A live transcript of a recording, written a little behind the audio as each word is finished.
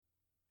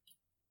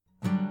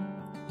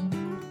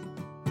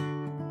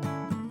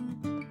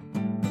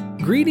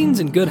Greetings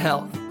and good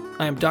health.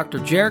 I am Dr.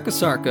 Jarek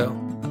Asarko,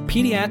 a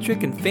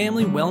pediatric and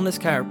family wellness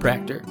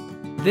chiropractor.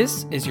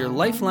 This is your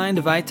Lifeline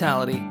to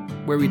Vitality,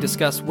 where we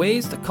discuss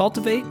ways to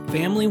cultivate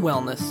family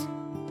wellness.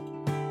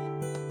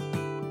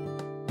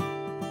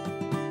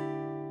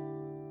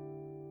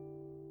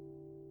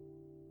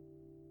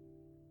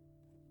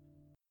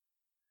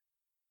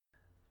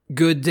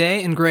 Good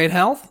day and great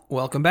health.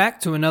 Welcome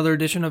back to another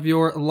edition of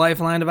your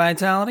Lifeline to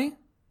Vitality.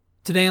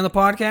 Today on the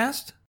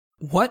podcast,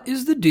 what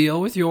is the deal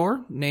with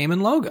your name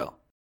and logo?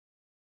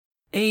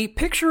 A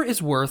picture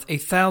is worth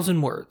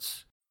 1,000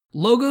 words.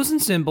 Logos and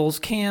symbols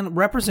can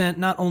represent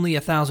not only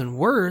 1,000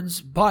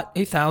 words, but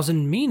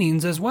 1,000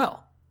 meanings as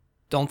well.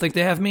 Don't think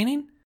they have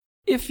meaning?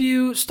 If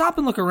you stop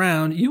and look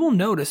around, you will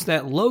notice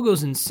that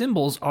logos and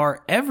symbols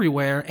are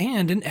everywhere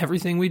and in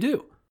everything we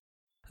do.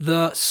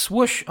 The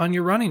swoosh on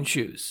your running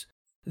shoes,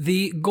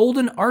 the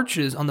golden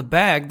arches on the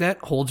bag that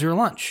holds your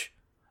lunch,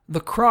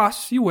 the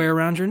cross you wear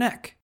around your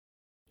neck.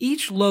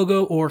 Each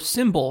logo or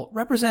symbol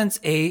represents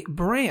a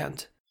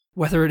brand,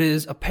 whether it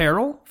is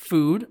apparel,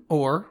 food,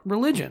 or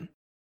religion.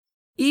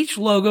 Each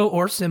logo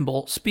or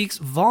symbol speaks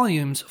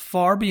volumes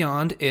far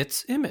beyond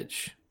its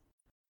image.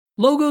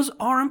 Logos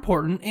are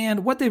important,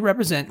 and what they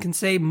represent can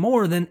say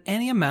more than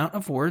any amount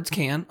of words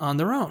can on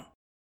their own.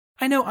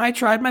 I know I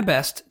tried my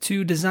best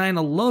to design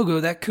a logo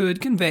that could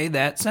convey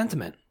that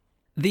sentiment.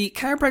 The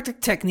chiropractic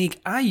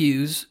technique I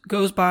use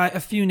goes by a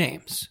few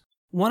names.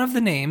 One of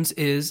the names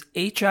is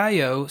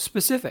HIO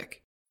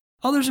specific.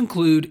 Others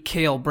include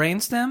Kale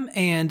brainstem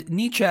and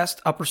knee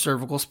chest upper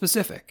cervical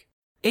specific.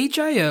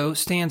 HIO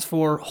stands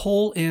for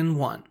Hole in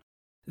One.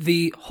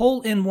 The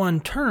Hole in One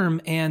term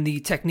and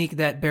the technique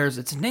that bears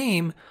its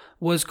name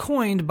was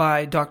coined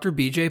by Dr.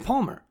 B.J.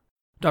 Palmer.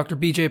 Dr.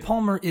 B.J.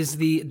 Palmer is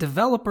the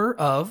developer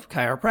of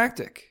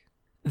chiropractic.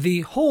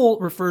 The hole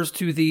refers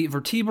to the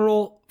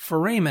vertebral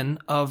foramen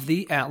of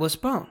the atlas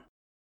bone.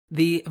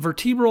 The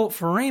vertebral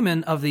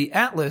foramen of the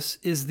atlas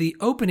is the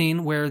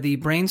opening where the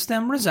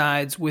brainstem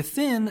resides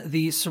within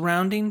the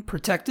surrounding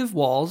protective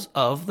walls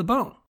of the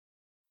bone.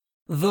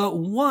 The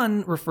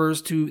one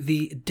refers to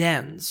the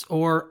dens,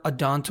 or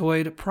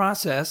odontoid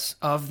process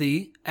of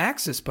the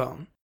axis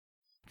bone.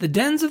 The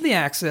dens of the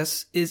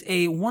axis is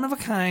a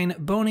one-of-a-kind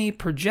bony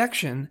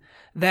projection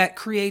that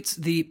creates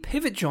the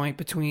pivot joint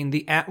between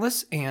the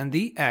atlas and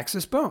the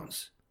axis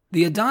bones.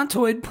 The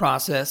odontoid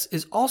process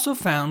is also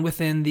found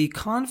within the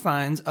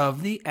confines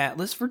of the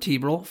atlas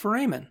vertebral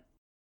foramen.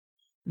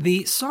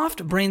 The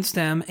soft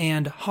brainstem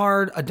and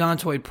hard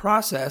odontoid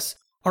process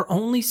are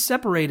only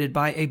separated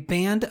by a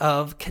band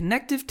of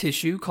connective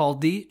tissue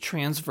called the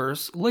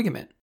transverse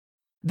ligament.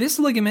 This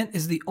ligament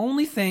is the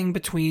only thing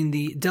between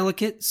the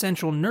delicate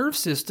central nerve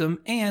system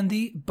and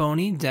the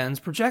bony dens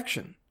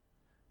projection.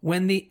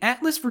 When the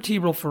atlas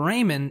vertebral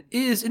foramen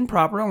is in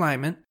proper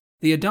alignment,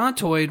 the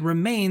odontoid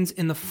remains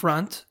in the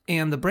front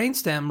and the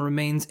brainstem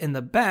remains in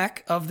the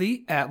back of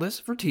the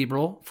atlas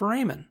vertebral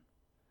foramen.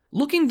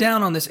 Looking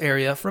down on this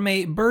area from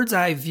a bird's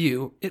eye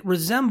view, it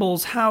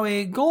resembles how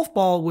a golf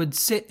ball would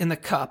sit in the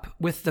cup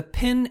with the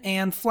pin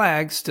and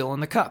flag still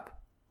in the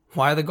cup.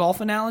 Why the golf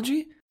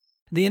analogy?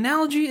 The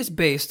analogy is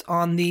based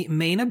on the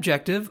main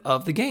objective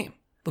of the game.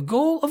 The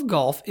goal of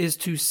golf is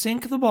to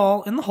sink the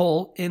ball in the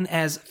hole in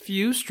as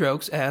few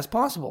strokes as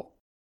possible.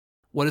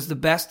 What is the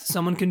best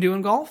someone can do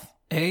in golf?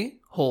 A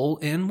hole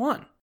in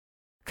one.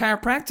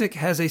 Chiropractic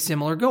has a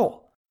similar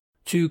goal: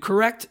 to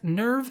correct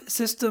nerve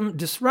system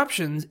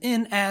disruptions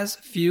in as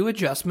few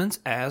adjustments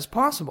as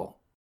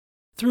possible.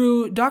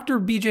 Through Dr.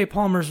 B.J.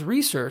 Palmer's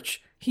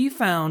research, he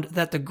found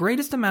that the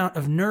greatest amount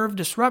of nerve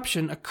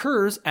disruption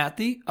occurs at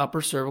the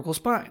upper cervical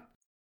spine.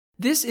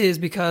 This is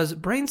because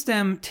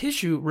brainstem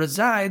tissue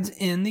resides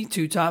in the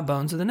two top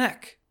bones of the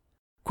neck.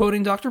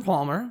 Quoting Dr.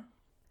 Palmer,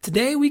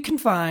 "Today we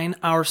confine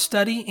our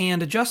study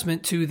and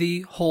adjustment to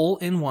the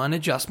hole-in-one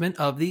adjustment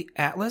of the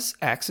atlas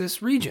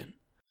axis region.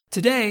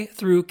 Today,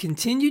 through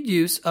continued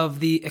use of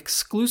the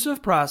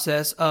exclusive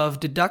process of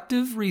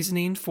deductive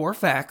reasoning for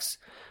facts,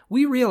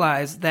 we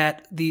realize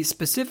that the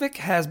specific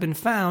has been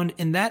found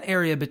in that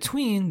area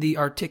between the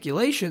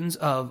articulations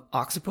of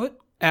occiput,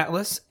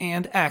 atlas,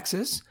 and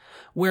axis,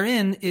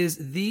 wherein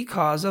is the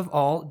cause of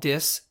all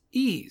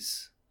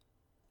dis-ease.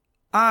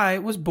 I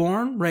was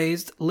born,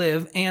 raised,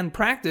 live, and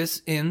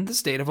practice in the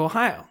state of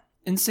Ohio.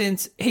 And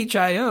since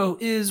HIO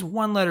is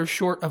one letter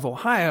short of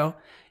Ohio,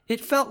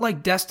 it felt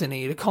like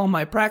destiny to call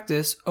my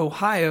practice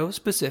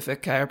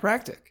Ohio-specific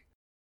chiropractic.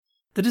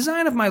 The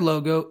design of my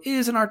logo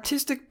is an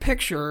artistic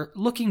picture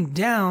looking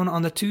down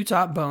on the two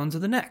top bones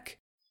of the neck.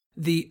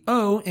 The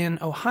O in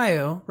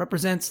Ohio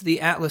represents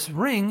the atlas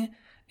ring,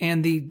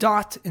 and the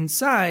dot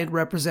inside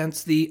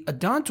represents the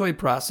odontoid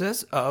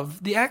process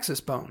of the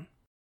axis bone.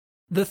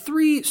 The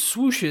three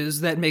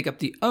swooshes that make up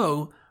the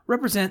O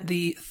represent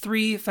the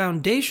three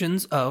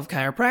foundations of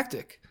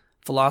chiropractic: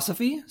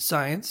 philosophy,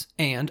 science,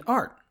 and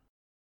art.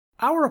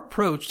 Our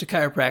approach to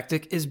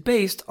chiropractic is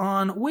based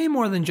on way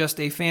more than just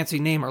a fancy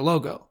name or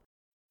logo.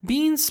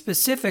 Being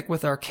specific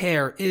with our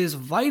care is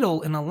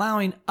vital in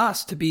allowing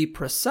us to be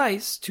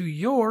precise to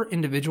your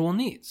individual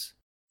needs.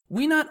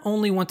 We not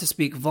only want to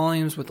speak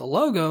volumes with the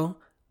logo,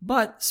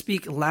 but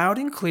speak loud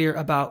and clear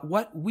about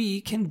what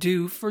we can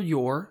do for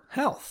your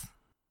health.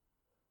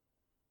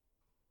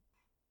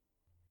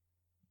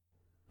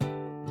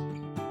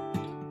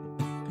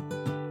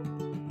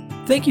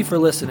 Thank you for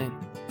listening.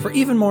 For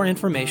even more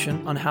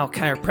information on how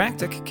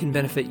chiropractic can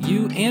benefit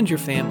you and your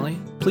family,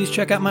 please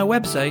check out my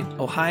website,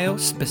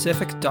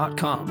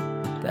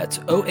 ohiospecific.com. That's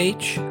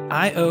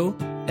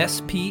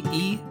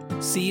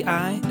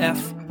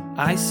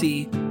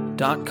ohiospecific.com.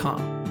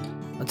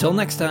 Until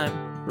next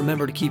time,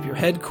 remember to keep your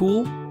head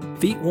cool,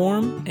 feet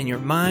warm, and your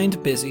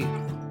mind busy.